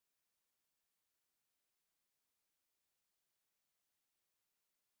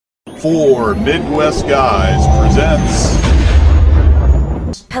4 Midwest Guys presents...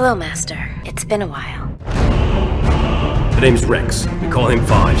 Hello, Master. It's been a while. The name's Rex. We call him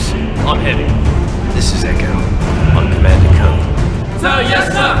Fives. I'm Eddie. This is Echo. I'm Commander Cody. Sir,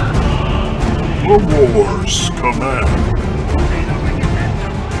 yes, sir! The Wars Command.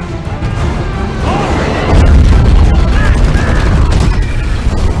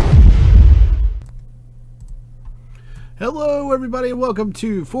 Hello everybody and welcome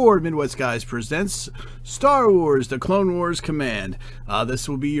to 4 Midwest Guys presents Star Wars The Clone Wars Command. This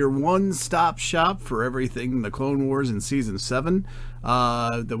will be your one-stop shop for everything The Clone Wars in Season 7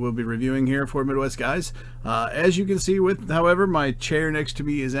 that we'll be reviewing here for Midwest Guys. As you can see, however, my chair next to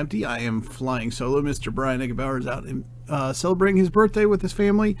me is empty. I am flying solo. Mr. Brian Eggebauer is out celebrating his birthday with his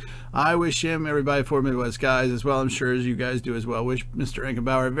family. I wish him, everybody, 4 Midwest Guys as well. I'm sure as you guys do as well. Wish Mr.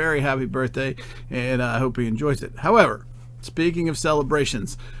 Eggebauer a very happy birthday, and I hope he enjoys it. However, speaking of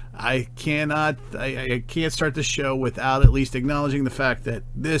celebrations, I can't start the show without at least acknowledging the fact that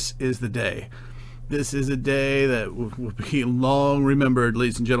this is the day. This is a day that will be long remembered,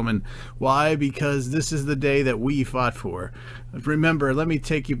 ladies and gentlemen. Why? Because this is the day that we fought for. Remember, let me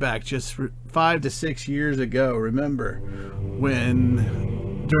take you back just 5 to 6 years ago. Remember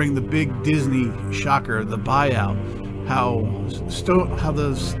when, during the big Disney shocker, the buyout, how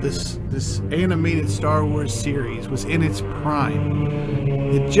this animated Star Wars series was in its prime.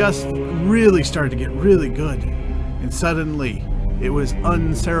 It just really started to get really good, and suddenly it was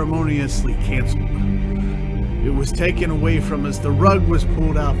unceremoniously canceled. It was taken away from us. The rug was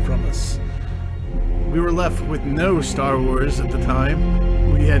pulled out from us. We were left with no Star Wars at the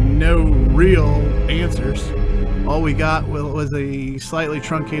time. We had no real answers. All we got was a slightly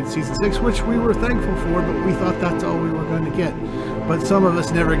truncated Season 6, which we were thankful for, but we thought that's all we were going to get. But some of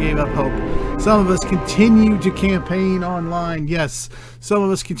us never gave up hope. Some of us continued to campaign online. Yes, some of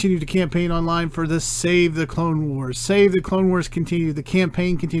us continued to campaign online for the Save the Clone Wars. Save the Clone Wars continued. The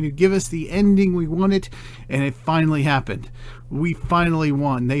campaign continued. Give us the ending we wanted, and it finally happened. We finally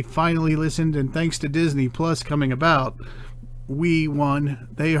won. They finally listened, and thanks to Disney Plus coming about, we won,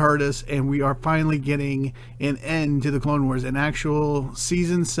 they heard us, and we are finally getting an end to the Clone Wars, an actual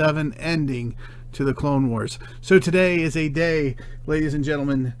Season 7 ending to the Clone Wars. So today is a day, ladies and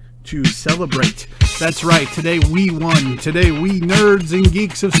gentlemen, to celebrate. That's right, today we won. Today we nerds and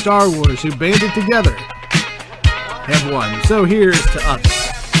geeks of Star Wars who banded together have won. So here's to us,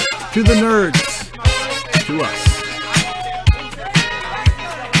 to the nerds, to us.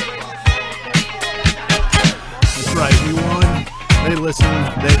 That's right, we won. They listened,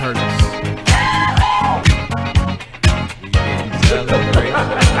 they heard us.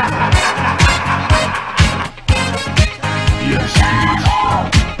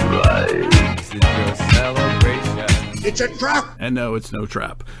 It's a trap! And no, it's no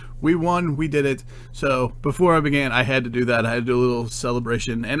trap. We won, we did it. So before I began, I had to do that. I had to do a little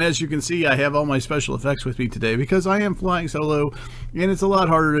celebration. And as you can see, I have all my special effects with me today because I am flying solo, and it's a lot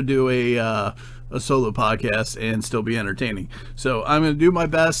harder to do a solo podcast and still be entertaining. So I'm going to do my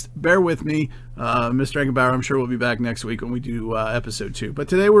best. Bear with me. Mr. Eggebauer, I'm sure we'll be back next week when we do episode 2. But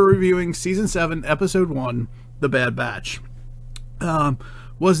today we're reviewing Season 7, Episode 1, The Bad Batch.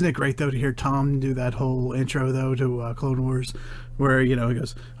 Wasn't it great, though, to hear Tom do that whole intro, though, to Clone Wars, where, you know, he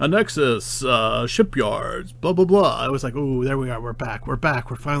goes, "A Nexus, shipyards, blah, blah, blah." I was like, "Oh, there we are. We're back. We're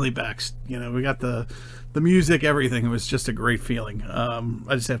back. We're finally back." You know, we got the music, everything. It was just a great feeling.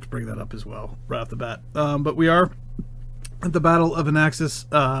 I just have to bring that up as well, right off the bat. But we are at the Battle of Anaxis.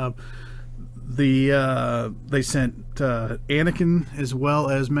 They sent Anakin as well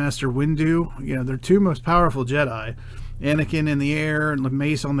as Master Windu. You know, they're two most powerful Jedi. Anakin in the air and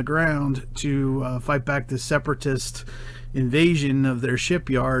Mace on the ground to fight back the separatist invasion of their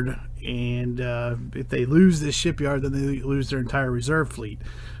shipyard. And if they lose this shipyard, then they lose their entire reserve fleet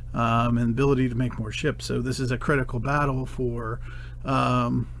and ability to make more ships. So this is a critical battle for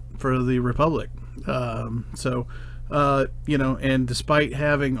the Republic. You know, and despite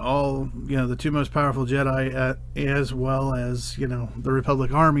having all, you know, the two most powerful Jedi as well as, you know, the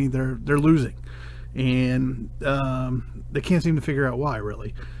Republic Army, they're losing. And they can't seem to figure out why,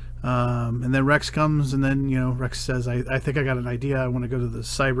 really. And then Rex comes, and then, you know, Rex says, I think I got an idea. I want to go to the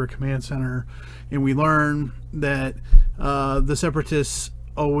Cyber Command Center. And we learn that the Separatists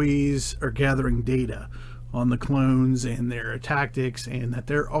always are gathering data on the clones and their tactics, and that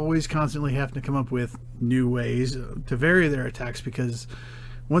they're always constantly having to come up with new ways to vary their attacks, because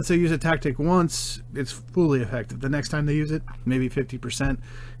once they use a tactic once, it's fully effective. The next time they use it, maybe 50%,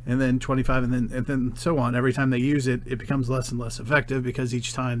 and then 25, and then so on. Every time they use it, it becomes less and less effective because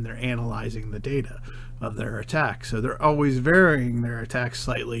each time they're analyzing the data of their attack. So they're always varying their attacks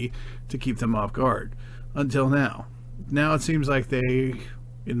slightly to keep them off guard. Until now. Now it seems like they,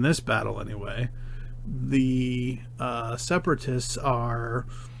 in this battle anyway, the Separatists are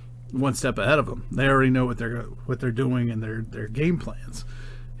one step ahead of them. They already know what they're doing and their game plans.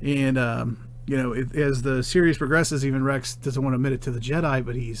 And you know, as the series progresses, even Rex doesn't want to admit it to the Jedi,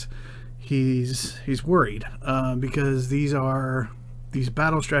 but he's worried because these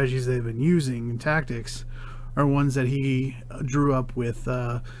battle strategies they've been using and tactics are ones that he drew up with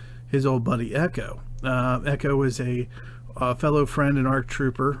his old buddy Echo. Echo is a fellow friend and ARC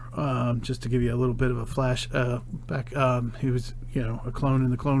trooper. Just to give you a little bit of a flash back, he was, you know, a clone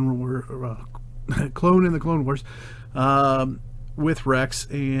in the Clone Wars, with Rex,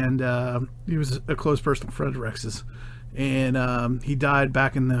 and he was a close personal friend of Rex's. And he died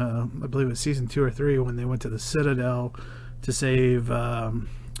back in the, I believe it was season 2 or 3, when they went to the Citadel to save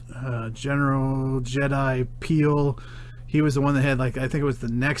General Jedi Peel. He was the one that had, like, I think it was the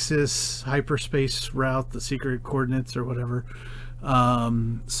Nexus hyperspace route, the secret coordinates or whatever.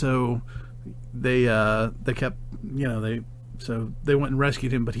 So they kept, you know, they went and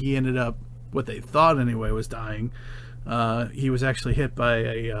rescued him, but he ended up, what they thought anyway, was dying. He was actually hit by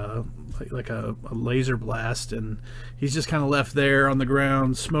a laser blast, and he's just kind of left there on the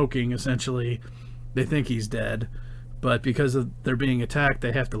ground smoking, essentially. They think he's dead, but because they're being attacked,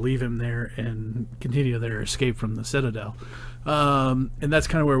 they have to leave him there and continue their escape from the Citadel. And that's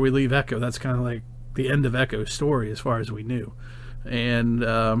kind of where we leave Echo. That's kind of like the end of Echo's story as far as we knew. And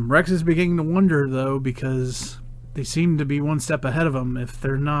Rex is beginning to wonder, though, because they seem to be one step ahead of him. If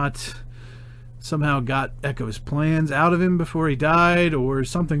they're not somehow got Echo's plans out of him before he died, or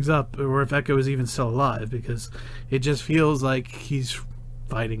something's up, or if Echo is even still alive, because it just feels like he's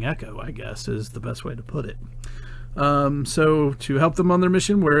fighting Echo, I guess, is the best way to put it. So to help them on their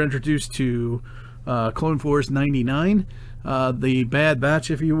mission, we're introduced to Clone Force 99, the Bad Batch,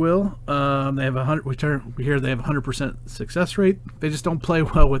 if you will. They have we hear they have a 100% success rate. They just don't play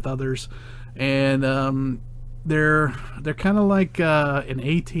well with others, and they're kind of like an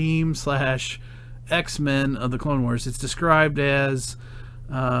A-Team / X-Men of the Clone Wars. It's described as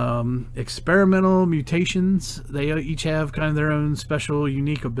experimental mutations. They each have kind of their own special,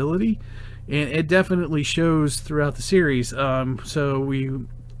 unique ability, and it definitely shows throughout the series. So we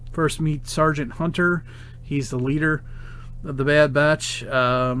first meet Sergeant Hunter. He's the leader of the Bad Batch.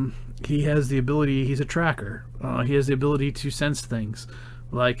 He has the ability, he's a tracker. He has the ability to sense things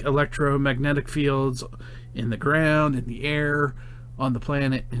like electromagnetic fields in the ground, in the air, on the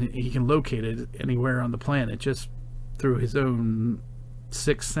planet, and he can locate it anywhere on the planet just through his own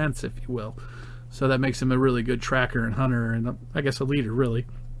sixth sense, if you will. So that makes him a really good tracker and hunter, and I guess a leader, really,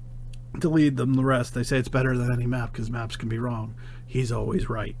 to lead them the rest. They say it's better than any map because maps can be wrong. He's always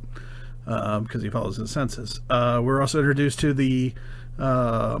right because he follows his senses. We're also introduced to the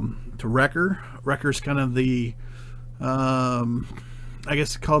to Wrecker. Wrecker's kind of the I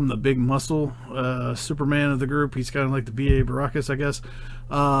guess call him the big muscle Superman of the group. He's kind of like the B.A. Baracus, I guess.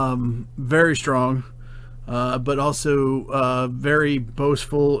 Very strong, but also very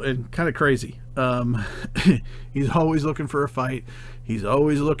boastful and kind of crazy. He's always looking for a fight. He's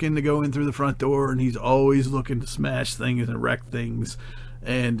always looking to go in through the front door, and he's always looking to smash things and wreck things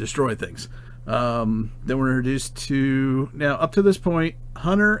and destroy things. Then we're introduced to, now up to this point,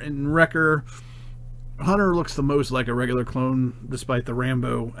 Hunter and Wrecker. Hunter looks the most like a regular clone, despite the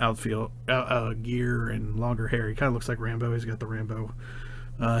Rambo outfit, gear and longer hair. He kind of looks like Rambo. He's got the Rambo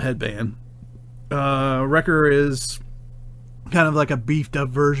headband. Wrecker is kind of like a beefed up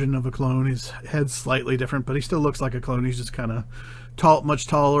version of a clone. His head's slightly different, but he still looks like a clone. He's just kind of tall, much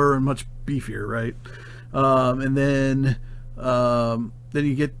taller and much beefier, right? And then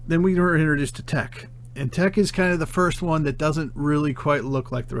we were introduced to Tech. And Tech is kind of the first one that doesn't really quite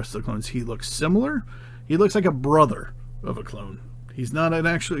look like the rest of the clones. He looks similar. He looks like a brother of a clone. He's not an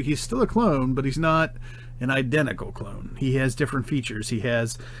actually, he's still a clone, but he's not an identical clone. He has different features.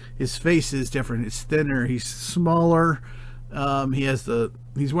 His face is different. It's thinner. He's smaller.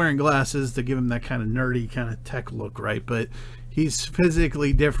 He's wearing glasses to give him that kind of nerdy kind of tech look, right? But he's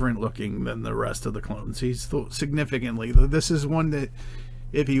physically different looking than the rest of the clones. He's significantly, this is one that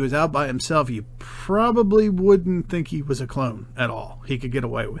if he was out by himself, you probably wouldn't think he was a clone at all. He could get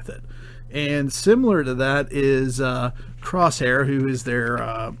away with it. And similar to that is Crosshair, who is their...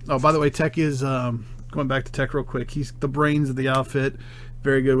 oh, by the way, Tech is... going back to Tech real quick. He's the brains of the outfit.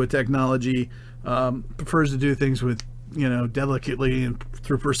 Very good with technology. Prefers to do things with delicately and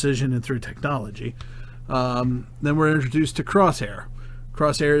through precision and through technology. Then we're introduced to Crosshair.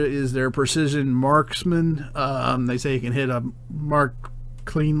 Crosshair is their precision marksman. They say he can hit a mark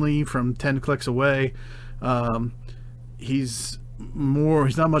cleanly from 10 clicks away. He's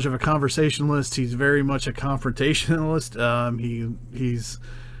not much of a conversationalist. He's very much a confrontationalist. He's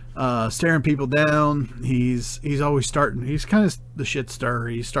staring people down. He's always starting. He's kind of the shit stirrer.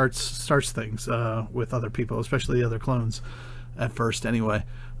 He starts things with other people, especially the other clones at first anyway.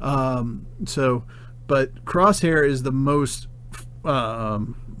 But Crosshair is the most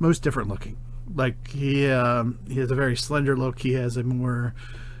different looking. Like he has a very slender look. He has a more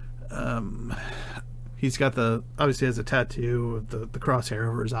he's got obviously has a tattoo of the crosshair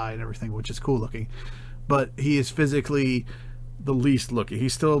over his eye and everything, which is cool looking, but he is physically the least looking. He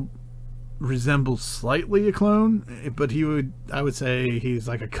still resembles slightly a clone, but I would say he's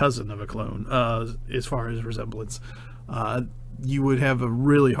like a cousin of a clone as far as resemblance. You would have a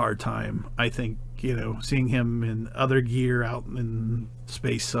really hard time, I think, seeing him in other gear out in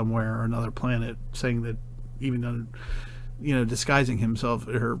space somewhere or another planet, saying that even disguising himself,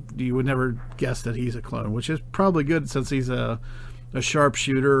 or you would never guess that he's a clone, which is probably good since he's a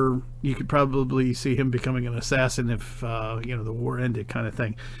sharpshooter. You could probably see him becoming an assassin if the war ended, kind of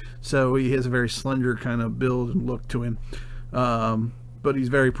thing. So he has a very slender kind of build and look to him, but he's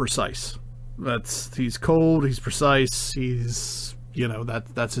very precise. He's cold, he's precise, he's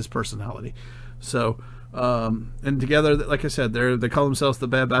that's his personality. So and together, like I said, they call themselves the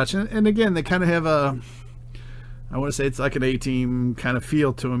Bad Batch, and again, they kind of have I want to say it's like an A-Team kind of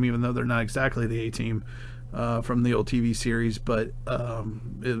feel to them, even though they're not exactly the A-Team from the old TV series. But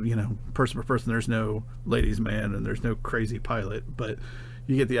person for person, there's no ladies' man and there's no crazy pilot, but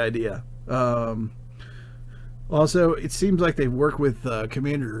you get the idea. Also, it seems like they've worked with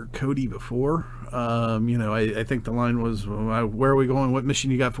Commander Cody before. I think the line was, "Where are we going? What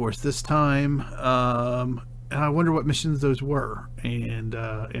mission you got for us this time?" And I wonder what missions those were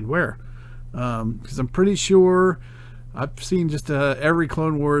and where. Because I'm pretty sure I've seen just every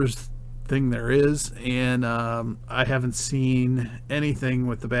Clone Wars thing there is, and I haven't seen anything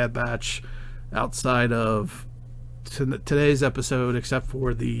with the Bad Batch outside of today's episode, except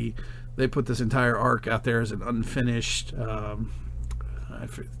for they put this entire arc out there as an unfinished.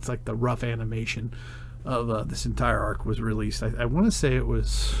 It's like the rough animation of this entire arc was released. I want to say it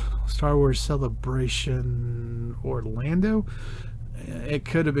was Star Wars Celebration Orlando. It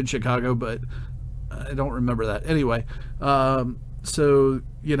could have been Chicago, but I don't remember that. Anyway, so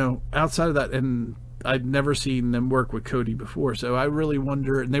outside of that, and I'd never seen them work with Cody before, so I really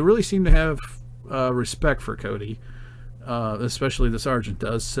wonder. And they really seem to have respect for Cody, especially the Sergeant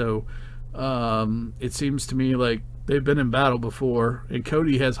does. So it seems to me like they've been in battle before, and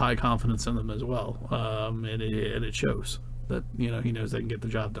Cody has high confidence in them as well, and it shows that he knows they can get the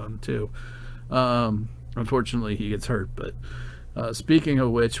job done too. Unfortunately, he gets hurt, but. Speaking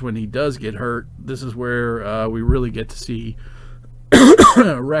of which, when he does get hurt, this is where we really get to see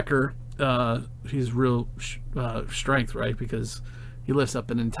Wrecker, his real strength, right? Because he lifts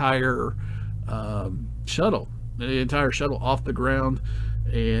up an entire shuttle off the ground,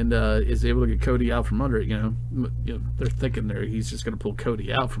 and is able to get Cody out from under it. They're thinking he's just going to pull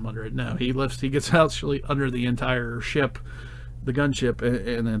Cody out from under it. No, he gets actually under the entire ship, the gunship,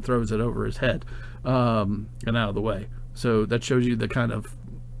 and then throws it over his head and out of the way. So that shows you the kind of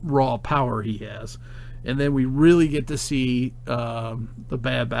raw power he has. And then we really get to see the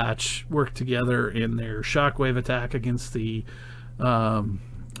Bad Batch work together in their shockwave attack against the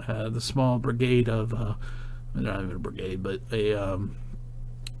small brigade of not even a brigade, but a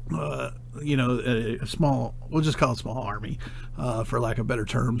small, we'll just call it small army, for lack of better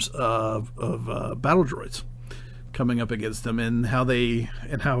terms, of battle droids coming up against them, and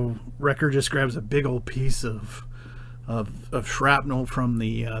how Wrecker just grabs a big old piece of shrapnel from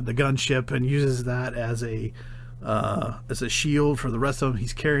the gunship and uses that as a shield for the rest of them.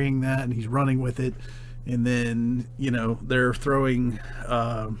 He's carrying that and he's running with it, and then they're throwing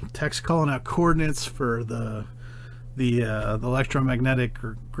text calling out coordinates for the electromagnetic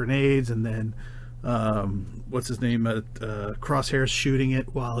grenades, and then what's his name, Crosshair's shooting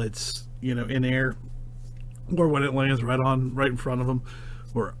it while it's in air, or when it lands right in front of him,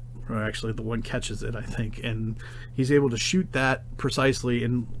 or actually the one catches it, I think, and he's able to shoot that precisely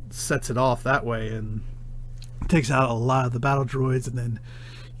and sets it off that way and takes out a lot of the battle droids. And then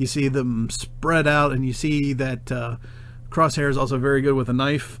you see them spread out, and you see that Crosshair is also very good with a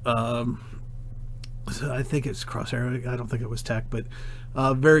knife. So I think it's Crosshair, I don't think it was Tech, but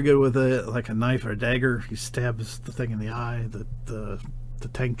very good with a knife or a dagger. He stabs the thing in the eye, the the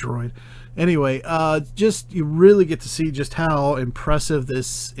tank droid. Anyway, just you really get to see just how impressive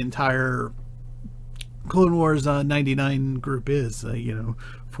this entire Clone Wars 99 group is.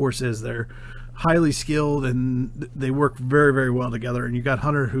 Force is. They're highly skilled and they work very, very well together. And you got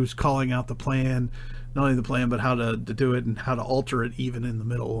Hunter who's calling out the plan, not only the plan, but how to do it and how to alter it even in the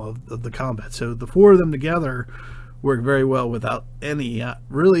middle of the combat. So the four of them together work very well without any,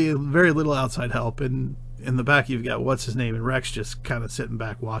 really very little outside help. And in the back, you've got what's his name and Rex just kind of sitting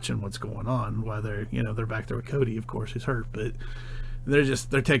back watching what's going on while they're back there with Cody, of course, who's hurt, but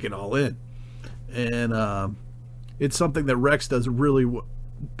they're taking it all in. And it's something that Rex does really,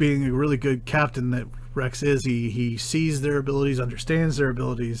 being a really good captain that Rex is. He sees their abilities, understands their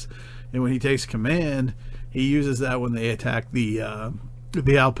abilities, and when he takes command, he uses that when they attack the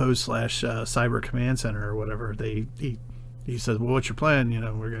outpost / cyber command center or whatever. He says, well, what's your plan?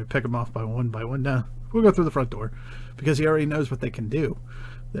 We're going to pick them off by one now. We'll go through the front door, because he already knows what they can do.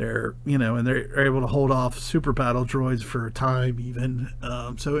 They're and they're able to hold off super battle droids for a time even.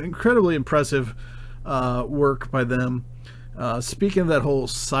 So incredibly impressive work by them. Speaking of that whole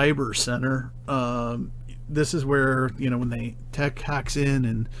cyber center, this is where when they tech hacks in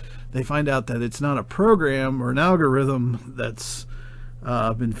and they find out that it's not a program or an algorithm that's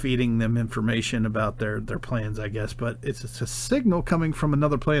been feeding them information about their plans, I guess, but it's a signal coming from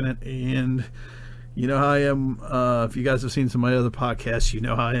another planet. And you know how I am, if you guys have seen some of my other podcasts, you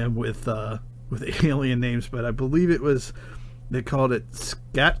know how I am with alien names, but I believe they called it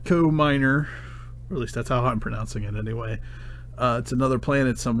Skatko Minor, or at least that's how I'm pronouncing it anyway. It's another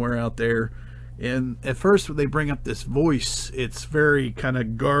planet somewhere out there. And at first when they bring up this voice, it's very kind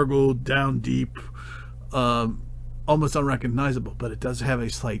of gargled, down deep, almost unrecognizable, but it does have a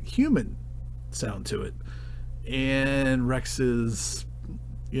slight human sound to it. And Rex is,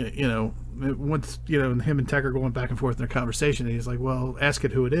 once, him and Tech are going back and forth in their conversation, and he's like, well, ask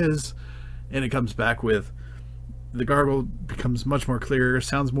it who it is. And it comes back with, the gargle becomes much more clear,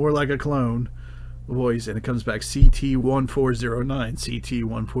 sounds more like a clone voice, and it comes back CT-1409,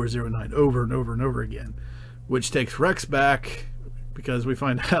 CT-1409, over and over and over again, which takes Rex back, because we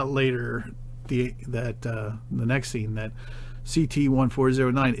find out later that the next scene that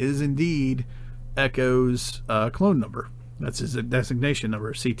CT-1409 is indeed Echo's clone number. That's his designation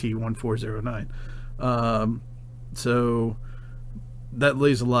number, CT-1409. So that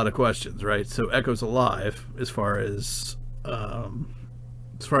leaves a lot of questions, right? So Echo's alive, as far as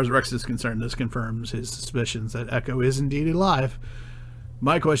Rex is concerned. This confirms his suspicions that Echo is indeed alive.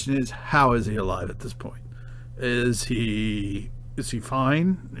 My question is, how is he alive at this point? Is he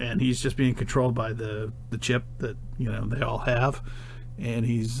fine, and he's just being controlled by the chip that they all have, and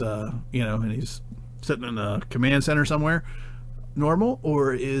he's and he's sitting in a command center somewhere normal,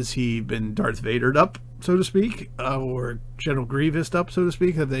 or is he been Darth Vadered up, so to speak, or General Grievous up, so to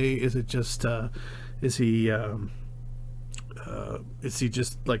speak? Is he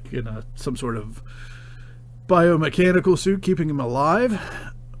just like in some sort of biomechanical suit keeping him alive?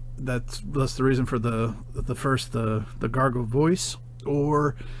 That's the reason for the gargle voice,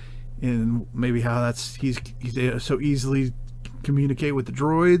 or in maybe how he's so easily communicate with the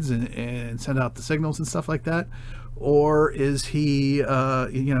droids and send out the signals and stuff like that, or is he a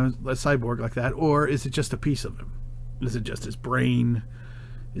cyborg like that, or is it just a piece of him? Is it just his brain?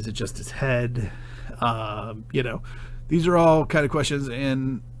 Is it just his head? These are all kind of questions,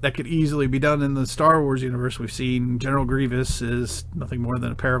 and that could easily be done in the Star Wars universe. We've seen General Grievous is nothing more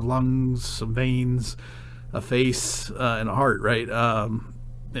than a pair of lungs, some veins, a face, and a heart, right?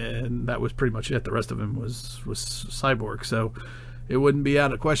 And that was pretty much it. The rest of him was cyborg. So it wouldn't be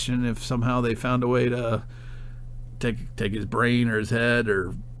out of question if somehow they found a way to take his brain or his head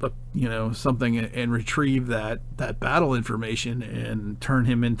or something and retrieve that battle information and turn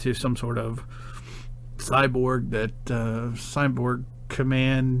him into some sort of cyborg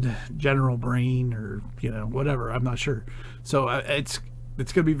command general brain, or whatever. I'm not sure. So it's going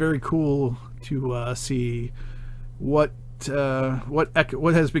to be very cool to see what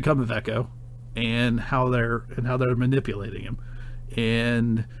has become of Echo, and how they're manipulating him,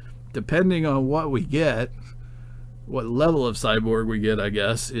 and depending on what we get, what level of cyborg we get, I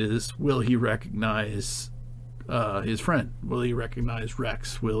guess, is will he recognize his friend? Will he recognize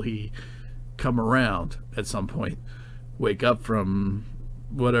Rex? Will he come around at some point, wake up from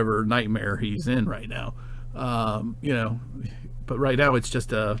whatever nightmare he's in right now? But right now it's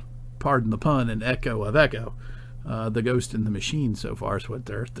just a, pardon the pun, an echo of Echo. The ghost in the machine so far is what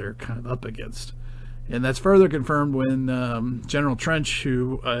they're kind of up against, and that's further confirmed when General Trench,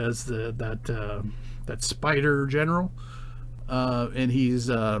 who is that spider general, and he's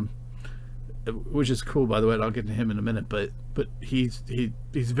which is cool, by the way. And I'll get to him in a minute, but he's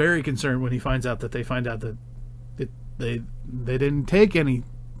very concerned when he finds out that they didn't take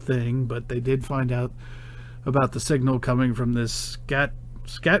anything, but they did find out about the signal coming from this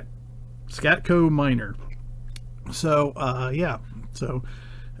Skatco miner. So so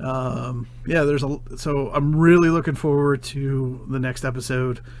I'm really looking forward to the next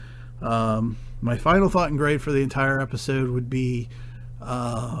episode. My final thought and grade for the entire episode would be,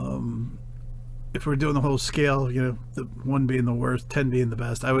 if we're doing the whole scale, the 1 being the worst, 10 being the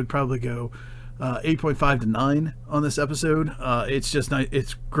best, I would probably go 8.5 to 9 on this episode. It's just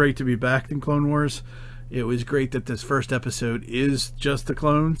it's great to be back in Clone Wars. It was great that this first episode is just the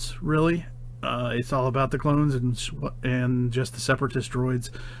clones, really. It's all about the clones and just the Separatist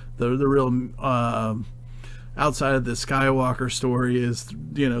droids. The real outside of the Skywalker story is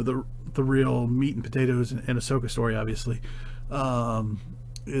the real meat and potatoes, and Ahsoka story obviously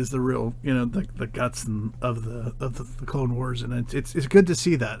is the real the guts of the Clone Wars, and it's good to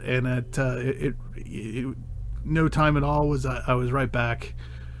see that. And it no time at all was I was right back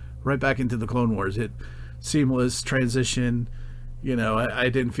into the Clone Wars. It seamless transition. I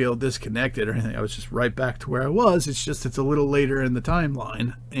didn't feel disconnected or anything. I was just right back to where I was. It's just it's a little later in the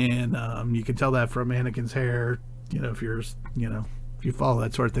timeline, and you can tell that from Anakin's hair. If you follow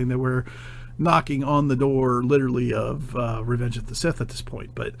that sort of thing, that we're knocking on the door, literally, of Revenge of the Sith at this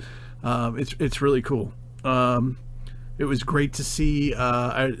point. But it's really cool. It was great to see.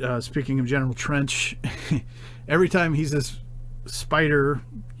 Speaking of General Trench, every time he's this spider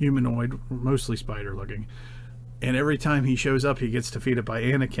humanoid, mostly spider looking. And every time he shows up, he gets defeated by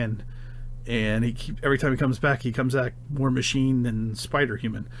Anakin. And every time he comes back more machine than spider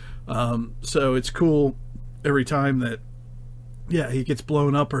human. So it's cool every time that, he gets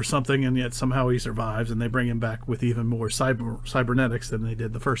blown up or something, and yet somehow he survives, and they bring him back with even more cybernetics than they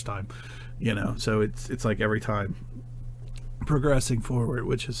did the first time. So it's like every time progressing forward,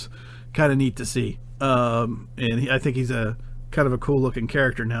 which is kind of neat to see. And I think he's a kind of a cool looking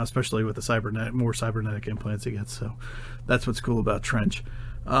character now, especially with the more cybernetic implants he gets. So that's what's cool about Trench.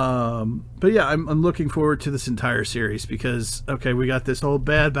 But yeah, I'm looking forward to this entire series because, we got this whole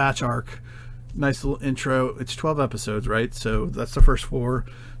Bad Batch arc. Nice little intro. It's 12 episodes, right? So that's the first 4.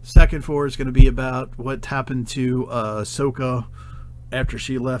 Second 4 is going to be about what happened to Ahsoka after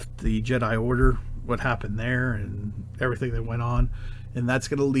she left the Jedi Order, what happened there and everything that went on. And that's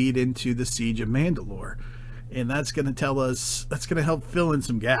going to lead into the Siege of Mandalore. And that's going to help fill in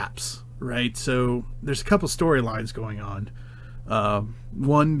some gaps, right? So there's a couple storylines going on.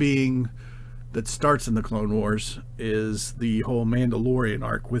 One being that starts in the Clone Wars is the whole Mandalorian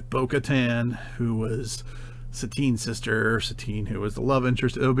arc with Bo-Katan, who was Satine's sister, Satine, who was the love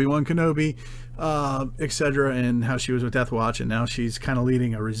interest of Obi-Wan Kenobi, etc., and how she was with Death Watch, and now she's kind of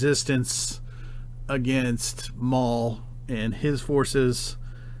leading a resistance against Maul and his forces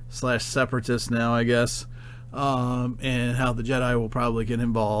 / separatists now, I guess. And how the Jedi will probably get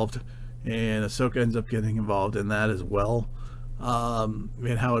involved, and Ahsoka ends up getting involved in that as well,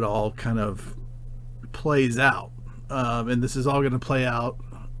 and how it all kind of plays out. And this is all going to play out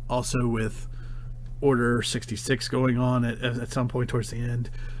also with Order 66 going on at some point towards the end.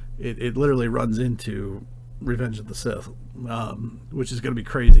 It literally runs into Revenge of the Sith, which is going to be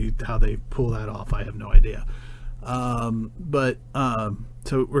crazy how they pull that off. I have no idea. So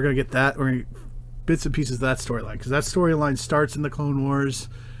we're going to get that. We're going to bits and pieces of that storyline, because that storyline starts in the Clone Wars,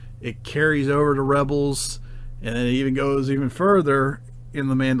 it carries over to Rebels, and then it even goes even further in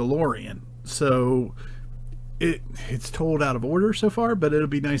the Mandalorian. So it's told out of order so far, but it'll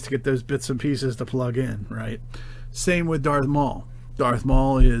be nice to get those bits and pieces to plug in, right? Same with Darth Maul. Darth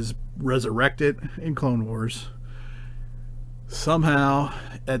Maul is resurrected in Clone Wars. Somehow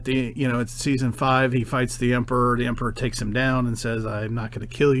at the it's season 5, he fights the Emperor. The Emperor takes him down and says, I'm not going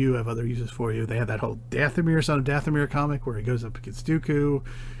to kill you, I have other uses for you. They have that whole Dathomir, Son of Dathomir comic where he goes up against Dooku.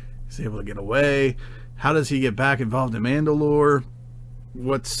 He's able to get away. How does he get back involved in Mandalore?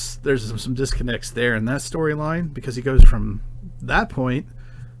 There's some disconnects there in that storyline, because he goes from that point,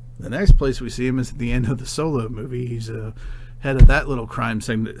 the next place we see him is at the end of the Solo movie. He's head of that little crime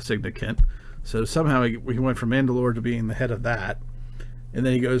syndicate. So somehow he went from Mandalore to being the head of that. And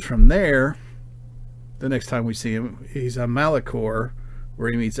then he goes from there, the next time we see him, he's on Malachor,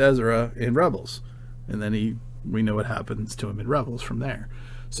 where he meets Ezra in Rebels. And then we know what happens to him in Rebels from there.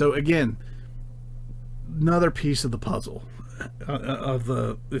 So again, another piece of the puzzle.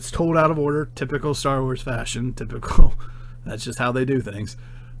 It's told out of order, typical Star Wars fashion, that's just how they do things.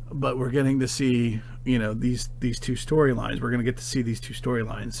 But we're getting to see, these two storylines. We're going to get to see these two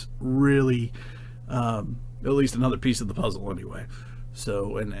storylines really, at least another piece of the puzzle anyway.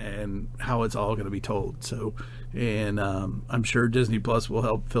 So, and how it's all going to be told. So, and I'm sure Disney Plus will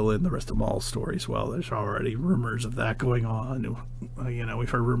help fill in the rest of Maul's story as well. There's already rumors of that going on. We've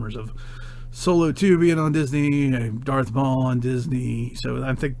heard rumors of Solo 2 being on Disney, Darth Maul on Disney. So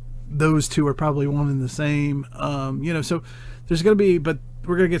I think those two are probably one and the same. So there's going to be, but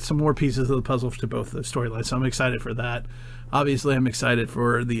we're going to get some more pieces of the puzzle to both the storylines. So I'm excited for that. Obviously, I'm excited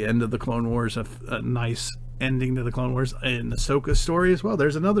for the end of the Clone Wars, a nice ending to the Clone Wars, and Ahsoka's story as well.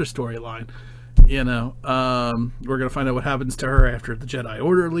 There's another storyline. We're going to find out what happens to her after the Jedi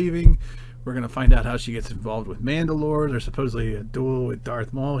Order leaving. We're going to find out how she gets involved with Mandalore. There's supposedly a duel with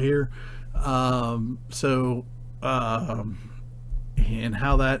Darth Maul here. And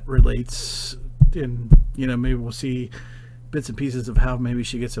how that relates, and maybe we'll see bits and pieces of how maybe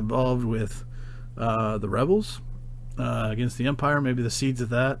she gets involved with the rebels against the Empire, maybe the seeds of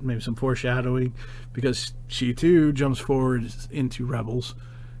that, maybe some foreshadowing, because she too jumps forward into Rebels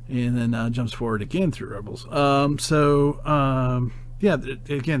and then jumps forward again through Rebels. Again,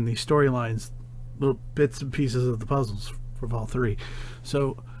 these storylines, little bits and pieces of the puzzles for all three.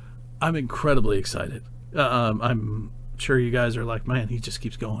 So I'm incredibly excited. I'm sure you guys are like, man, he just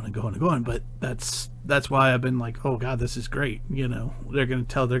keeps going and going and going, but that's why I've been like, oh god, this is great. They're going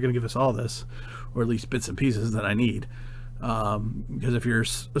to give us all this, or at least bits and pieces that I need. Because if you're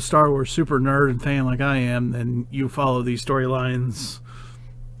a Star Wars super nerd and fan like I am, then you follow these storylines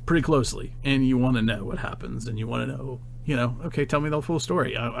pretty closely, and you want to know what happens, and you want to know, okay, tell me the full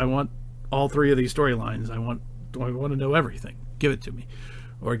story. I want all three of these storylines. I want to know everything. Give it to me,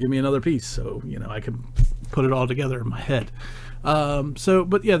 or give me another piece so I can put it all together in my head.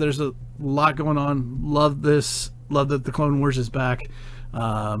 But yeah, there's a lot going on. Love this. Love that the Clone Wars is back.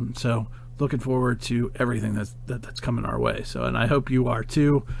 So looking forward to everything that's coming our way. So, and I hope you are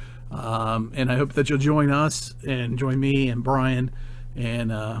too. And I hope that you'll join us and join me and Brian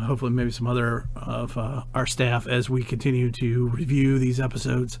and hopefully maybe some other of our staff as we continue to review these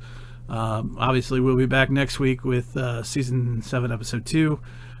episodes. Obviously, we'll be back next week with Season 7, Episode 2.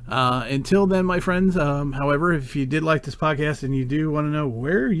 Until then, my friends, however, if you did like this podcast and you do want to know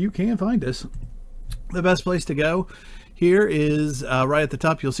where you can find us, the best place to go here is right at the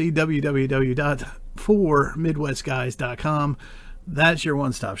top. You'll see www.4midwestguys.com. That's your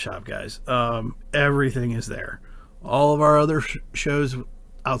one-stop shop, guys. Everything is there. All of our other shows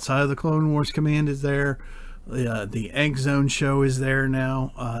outside of the Clone Wars Command is there. The Ank Zone show is there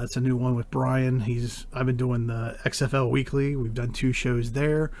now. It's a new one with Brian. I've been doing the XFL Weekly. We've done 2 shows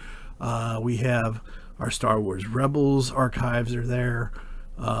there. We have our Star Wars Rebels archives are there.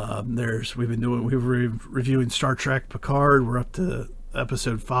 We're reviewing Star Trek Picard. We're up to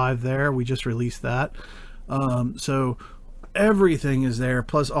episode 5 there. We just released that. So everything is there,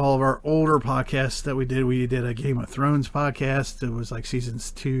 plus all of our older podcasts that we did. We did a Game of Thrones podcast. It was like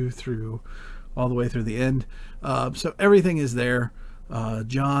seasons 2 through all the way through the end. So everything is there.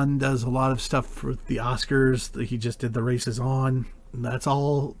 John does a lot of stuff for the Oscars. He just did the races on. That's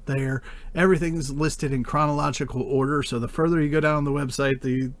all there. Everything's listed in chronological order. So the further you go down the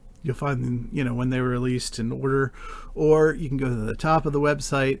website, you'll find when they were released in order. Or you can go to the top of the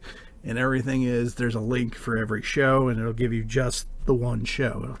website, and there's a link for every show, and it'll give you just the one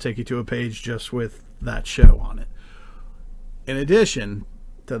show. It'll take you to a page just with that show on it. In addition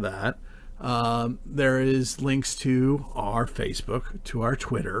to that, there is links to our Facebook, to our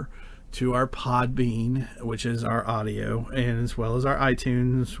Twitter, to our Podbean, which is our audio, and as well as our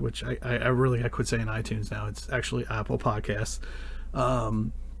iTunes, which I quit saying iTunes now. It's actually Apple Podcasts.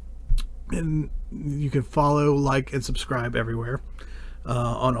 And you can follow, like, and subscribe everywhere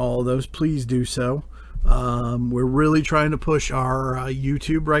on all of those. Please do so. We're really trying to push our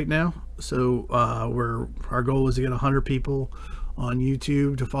YouTube right now. So our goal is to get 100 people on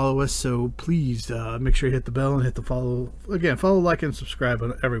YouTube to follow us, so please make sure you hit the bell and hit the follow. Again, follow, like, and subscribe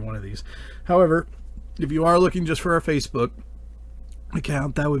on every one of these. However, if you are looking just for our Facebook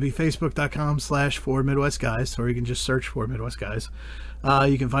account, that would be facebook.com/4MidwestGuys, or you can just search 4 Midwest Guys.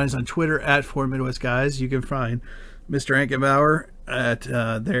 You can find us on Twitter at 4 Midwest Guys. You can find Mr. Ankenbauer at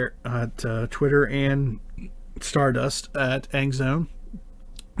Twitter, and Stardust at Angzone.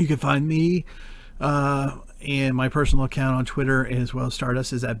 You can find me and my personal account on Twitter as well as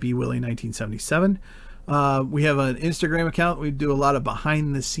Stardust is at bwilly1977. We have an Instagram account. We do a lot of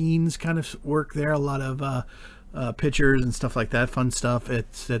behind the scenes kind of work there, a lot of pictures and stuff like that, fun stuff.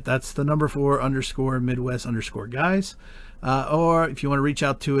 That's the number 4_Midwest_guys. Or if you want to reach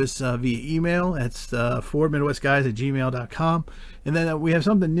out to us via email, it's 4midwestguys@gmail.com. And then we have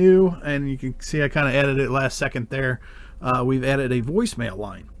something new, and you can see I kind of added it last second there. We've added a voicemail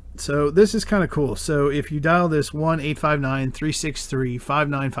line. So this is kind of cool. So if you dial this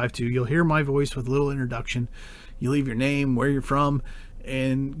 1-859-363-5952, you'll hear my voice with a little introduction. You leave your name, where you're from,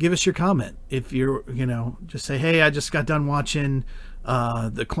 and give us your comment. If you're, just say, hey, I just got done watching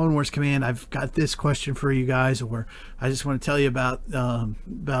the Clone Wars Command. I've got this question for you guys, or I just want to tell you about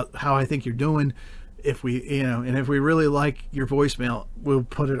how I think you're doing. If we, and if we really like your voicemail, we'll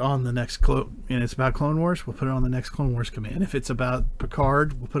put it on the next and it's about Clone Wars, we'll put it on the next Clone Wars Command. If it's about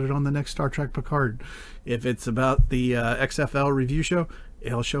Picard, we'll put it on the next Star Trek Picard. If it's about the XFL review show,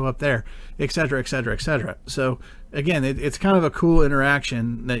 it'll show up there, etc., etc., etc. So again, it's kind of a cool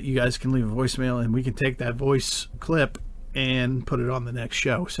interaction that you guys can leave a voicemail, and we can take that voice clip and put it on the next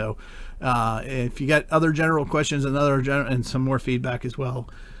show. So if you got other general questions and some more feedback as well,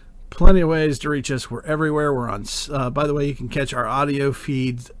 plenty of ways to reach us. We're everywhere. We're on. By the way, you can catch our audio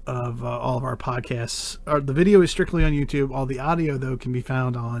feeds of all of our podcasts. The video is strictly on YouTube. All the audio, though, can be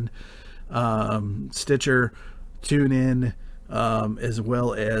found on Stitcher, TuneIn, as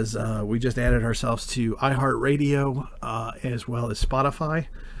well as we just added ourselves to iHeartRadio, as well as Spotify.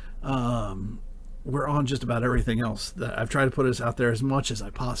 We're on just about everything else. I've tried to put us out there as much as I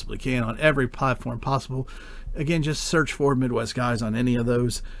possibly can on every platform possible. Again, just search for Midwest Guys on any of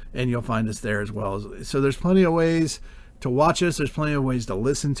those, and you'll find us there as well. So there's plenty of ways to watch us. There's plenty of ways to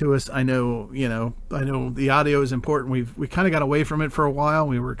listen to us. I know the audio is important. We kind of got away from it for a while.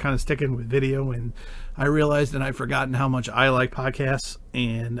 We were kind of sticking with video, and I realized that I've forgotten how much I like podcasts.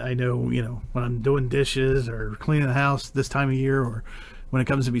 And I know, when I'm doing dishes or cleaning the house this time of year, or when it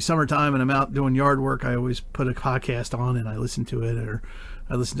comes to be summertime and I'm out doing yard work, I always put a podcast on and I listen to it, or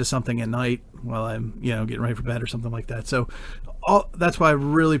I listen to something at night while I'm, getting ready for bed or something like that. So that's why I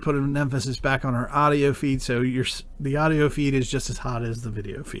really put an emphasis back on our audio feed. So the audio feed is just as hot as the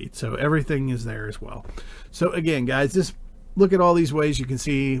video feed. So everything is there as well. So again, guys, just look at all these ways. You can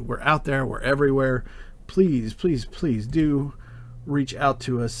see we're out there. We're everywhere. Please, please, please do reach out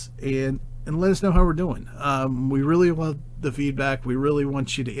to us and let us know how we're doing. We really want the feedback. We really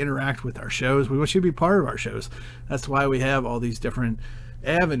want you to interact with our shows. We want you to be part of our shows. That's why we have all these different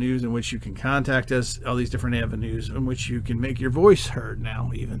avenues in which you can contact us, all these different avenues in which you can make your voice heard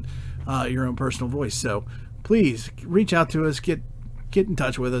now, even your own personal voice. So please reach out to us, get in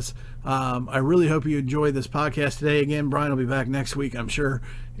touch with us. I really hope you enjoyed this podcast today. Again, Brian will be back next week, I'm sure,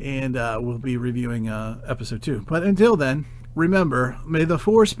 and we'll be reviewing episode 2. But until then, remember, may the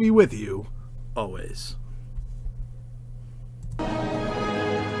Force be with you always.